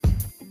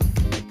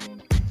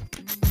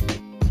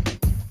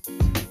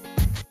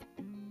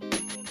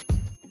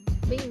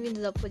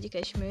bem-vindos ao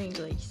podcast Meu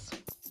Inglês.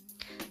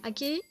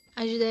 Aqui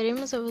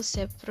ajudaremos a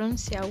você a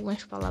pronunciar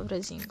algumas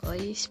palavras em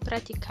inglês,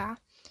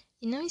 praticar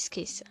e não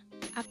esqueça,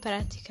 a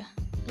prática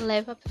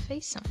leva à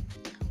perfeição.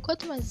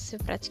 Quanto mais você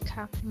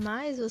praticar,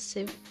 mais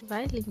você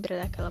vai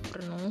lembrar daquela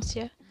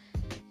pronúncia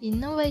e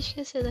não vai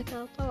esquecer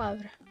daquela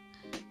palavra.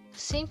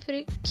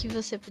 Sempre que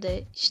você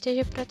puder,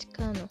 esteja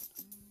praticando.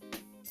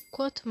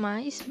 Quanto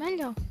mais,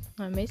 melhor,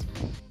 não é mesmo?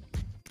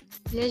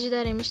 Lhe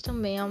ajudaremos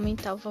também a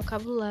aumentar o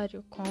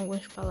vocabulário com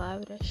algumas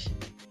palavras,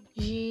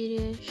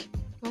 gírias,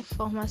 uma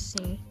forma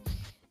assim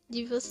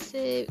de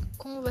você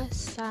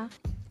conversar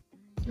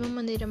de uma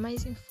maneira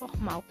mais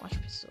informal com as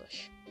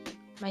pessoas.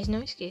 Mas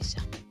não esqueça,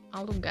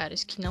 há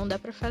lugares que não dá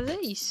para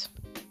fazer isso.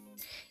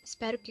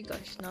 Espero que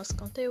goste do nosso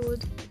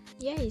conteúdo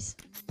e é isso.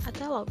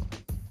 Até logo!